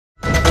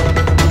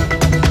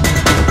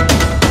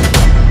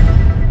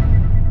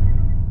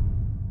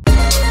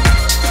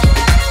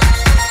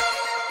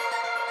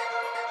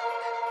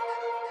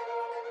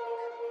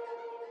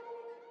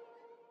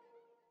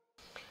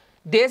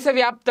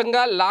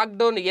దేశవ్యాప్తంగా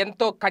లాక్డౌన్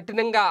ఎంతో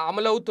కఠినంగా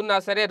అమలవుతున్నా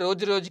సరే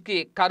రోజురోజుకి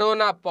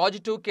కరోనా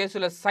పాజిటివ్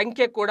కేసుల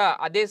సంఖ్య కూడా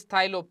అదే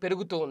స్థాయిలో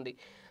పెరుగుతూ ఉంది.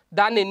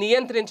 దాన్ని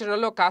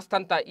నియంత్రించడంలో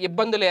కాస్తంత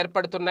ఇబ్బందులు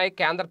ఏర్పడుతున్నాయి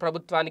కేంద్ర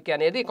ప్రభుత్వానికి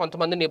అనేది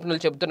కొంతమంది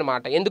నిపుణులు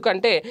చెబుతున్నమాట.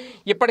 ఎందుకంటే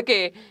ఇప్పటికే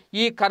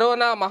ఈ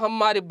కరోనా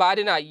మహమ్మారి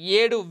బారిన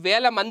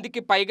 7,000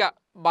 మందికి పైగా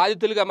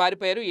బాధితులుగా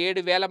మారిపోయారు.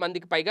 7,000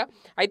 మందికి పైగా.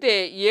 అయితే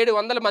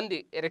 700 మంది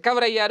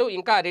రికవర్ అయ్యారు.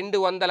 ఇంకా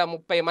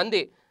 230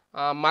 మంది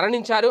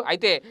మరణించారు.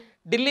 అయితే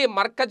ఢిల్లీ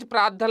మర్కజ్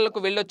ప్రార్థనలకు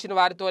వెళ్ళొచ్చిన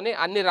వారితోనే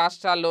అన్ని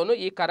రాష్ట్రాల్లోనూ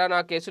ఈ కరోనా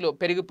కేసులు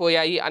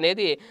పెరిగిపోయాయి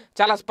అనేది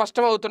చాలా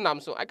స్పష్టమవుతున్న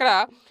అంశం. అక్కడ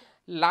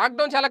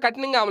లాక్డౌన్ చాలా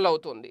కఠినంగా అమలు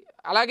అవుతుంది.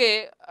 అలాగే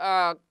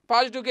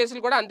పాజిటివ్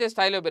కేసులు కూడా అంతే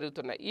స్థాయిలో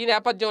పెరుగుతున్నాయి. ఈ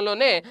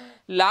నేపథ్యంలోనే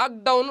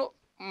లాక్డౌన్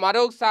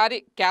మరోసారి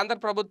కేంద్ర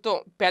ప్రభుత్వం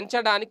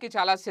పెంచడానికి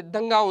చాలా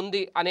సిద్ధంగా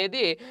ఉంది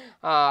అనేది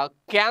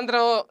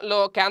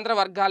కేంద్ర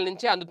వర్గాల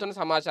నుంచి అందుతున్న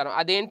సమాచారం.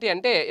 అదేంటి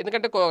అంటే,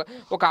 ఎందుకంటే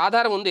ఒక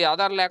ఆధారం ఉంది.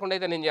 ఆధారం లేకుండా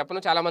అయితే నేను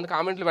చెప్పను. చాలామంది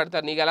కామెంట్లు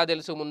పెడతారు, నీకు ఎలా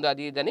తెలుసు ముందు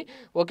అది ఇదని.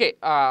 ఓకే,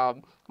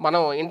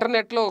 మనం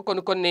ఇంటర్నెట్లో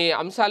కొన్ని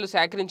అంశాలు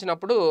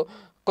సేకరించినప్పుడు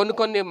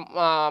కొన్ని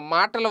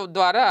మాటల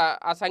ద్వారా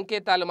ఆ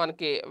సంకేతాలు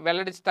మనకి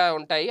వెల్లడిస్తూ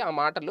ఉంటాయి. ఆ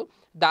మాటలు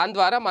దాని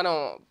ద్వారా మనం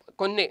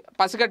కొన్ని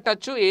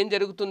పసిగట్టచ్చు, ఏం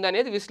జరుగుతుంది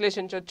అనేది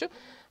విశ్లేషించవచ్చు.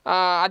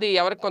 అది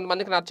ఎవరికి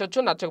కొంతమందికి నచ్చవచ్చు,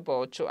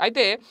 నచ్చకపోవచ్చు.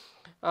 అయితే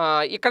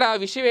ఇక్కడ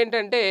విషయం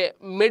ఏంటంటే,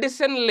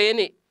 మెడిసిన్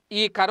లేని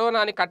ఈ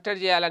కరోనాని కట్టడి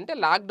చేయాలంటే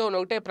లాక్డౌన్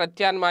ఒకటే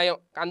ప్రత్యామ్నాయం,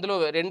 అందులో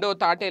రెండో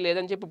తాటే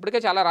లేదని చెప్పి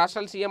ఇప్పటికే చాలా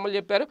రాష్ట్రాల సీఎంలు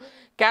చెప్పారు.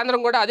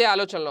 కేంద్రం కూడా అదే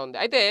ఆలోచనలో ఉంది.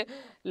 అయితే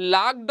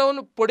లాక్డౌన్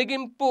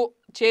పొడిగింపు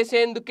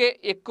చేసేందుకే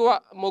ఎక్కువ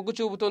మొగ్గు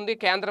చూపుతుంది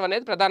కేంద్రం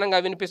అనేది ప్రధానంగా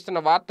వినిపిస్తున్న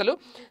వార్తలు.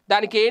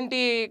 దానికి ఏంటి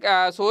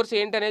సోర్స్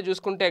ఏంటి అనేది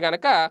చూసుకుంటే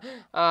కనుక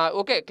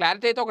ఓకే,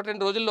 క్లారిటీ అయితే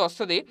 1-2 రోజుల్లో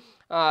వస్తుంది.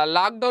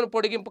 లాక్డౌన్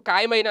పొడిగింపు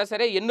ఖాయమైనా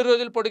సరే ఎన్ని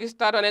రోజులు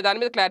పొడిగిస్తారు అనే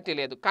దాని మీద క్లారిటీ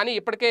లేదు. కానీ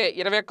ఇప్పటికే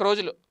 21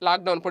 రోజులు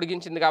లాక్డౌన్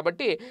పొడిగించింది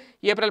కాబట్టి,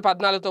 ఏప్రిల్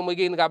 14తో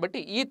ముగిగింది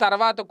కాబట్టి, ఈ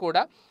తర్వాత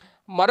కూడా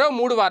మరో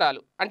 3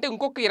 వారాలు అంటే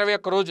ఇంకొక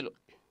 21 రోజులు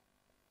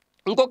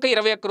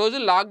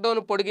లాక్డౌన్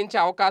పొడిగించే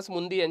అవకాశం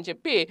ఉంది అని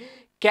చెప్పి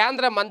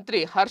కేంద్ర మంత్రి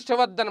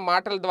హర్షవర్ధన్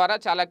మాటల ద్వారా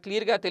చాలా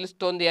క్లియర్గా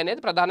తెలుస్తోంది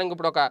అనేది ప్రధానంగా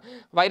ఇప్పుడు ఒక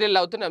వైరల్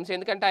అవుతున్న అంశం.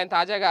 ఎందుకంటే ఆయన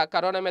తాజాగా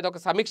కరోనా మీద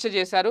ఒక సమీక్ష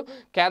చేశారు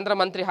కేంద్ర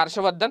మంత్రి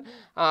హర్షవర్ధన్.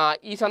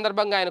 ఈ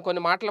సందర్భంగా ఆయన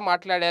కొన్ని మాటలు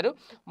మాట్లాడారు.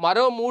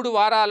 మరో 3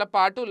 వారాల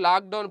పాటు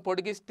లాక్డౌన్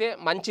పొడిగిస్తే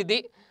మంచిది,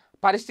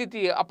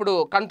 పరిస్థితి అప్పుడు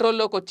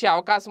కంట్రోల్లోకి వచ్చే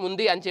అవకాశం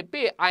ఉంది అని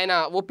చెప్పి ఆయన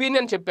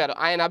ఒపీనియన్ చెప్పారు.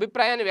 ఆయన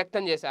అభిప్రాయాన్ని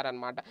వ్యక్తం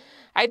చేశారనమాట.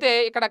 అయితే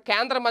ఇక్కడ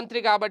కేంద్ర మంత్రి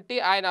కాబట్టి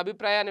ఆయన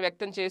అభిప్రాయాన్ని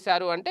వ్యక్తం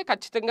చేశారు అంటే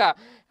ఖచ్చితంగా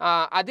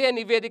అదే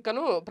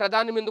నివేదికను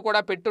ప్రధాని ముందు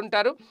కూడా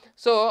పెట్టుంటారు.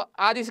 సో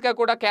ఆ దిశగా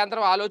కూడా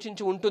కేంద్రం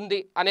ఆలోచించి ఉంటుంది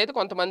అనేది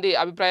కొంతమంది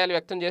అభిప్రాయాలు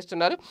వ్యక్తం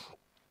చేస్తున్నారు.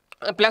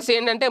 ప్లస్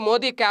ఏంటంటే,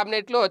 మోదీ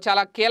క్యాబినెట్లో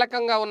చాలా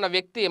కీలకంగా ఉన్న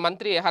వ్యక్తి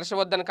మంత్రి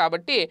హర్షవర్ధన్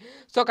కాబట్టి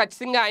సో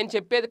ఖచ్చితంగా ఆయన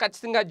చెప్పేది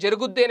ఖచ్చితంగా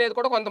జరుగుద్ది అనేది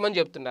కూడా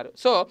కొంతమంది చెప్తున్నారు.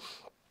 సో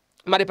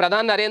మరి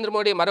ప్రధాని నరేంద్ర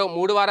మోడీ మరో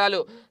 3 వారాలు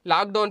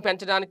లాక్డౌన్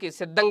పెంచడానికి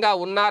సిద్ధంగా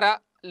ఉన్నారా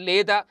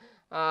లేదా?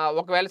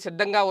 ఒకవేళ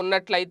సిద్ధంగా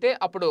ఉన్నట్లయితే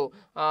అప్పుడు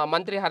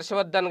మంత్రి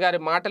హర్షవర్ధన్ గారి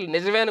మాటలు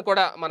నిజమేని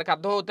కూడా మనకు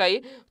అర్థమవుతాయి.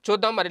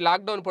 చూద్దాం, మరి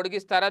లాక్డౌన్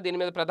పొడిగిస్తారా, దీని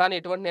మీద ప్రధాని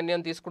ఎటువంటి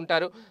నిర్ణయం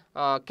తీసుకుంటారు?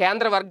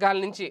 కేంద్ర వర్గాల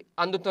నుంచి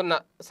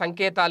అందుతున్న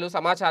సంకేతాలు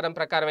సమాచారం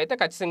ప్రకారం అయితే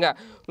ఖచ్చితంగా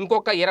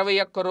ఇంకొక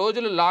 21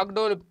 రోజులు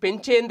లాక్డౌన్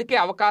పెంచేందుకే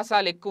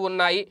అవకాశాలు ఎక్కువ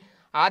ఉన్నాయి.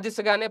 ఆ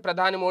దిశగానే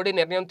ప్రధాని మోడీ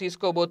నిర్ణయం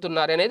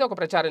తీసుకోబోతున్నారు అనేది ఒక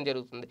ప్రచారం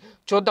జరుగుతుంది.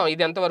 చూద్దాం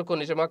ఇది ఎంతవరకు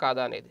నిజమా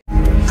కాదా అనేది.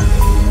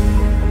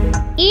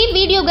 ఈ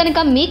వీడియో గనుక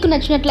మీకు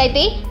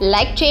నచ్చినట్లయితే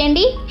లైక్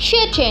చేయండి,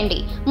 షేర్ చేయండి.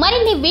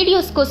 మరిన్ని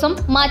వీడియోస్ కోసం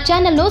మా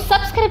ఛానల్ను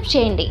సబ్స్క్రైబ్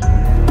చేయండి.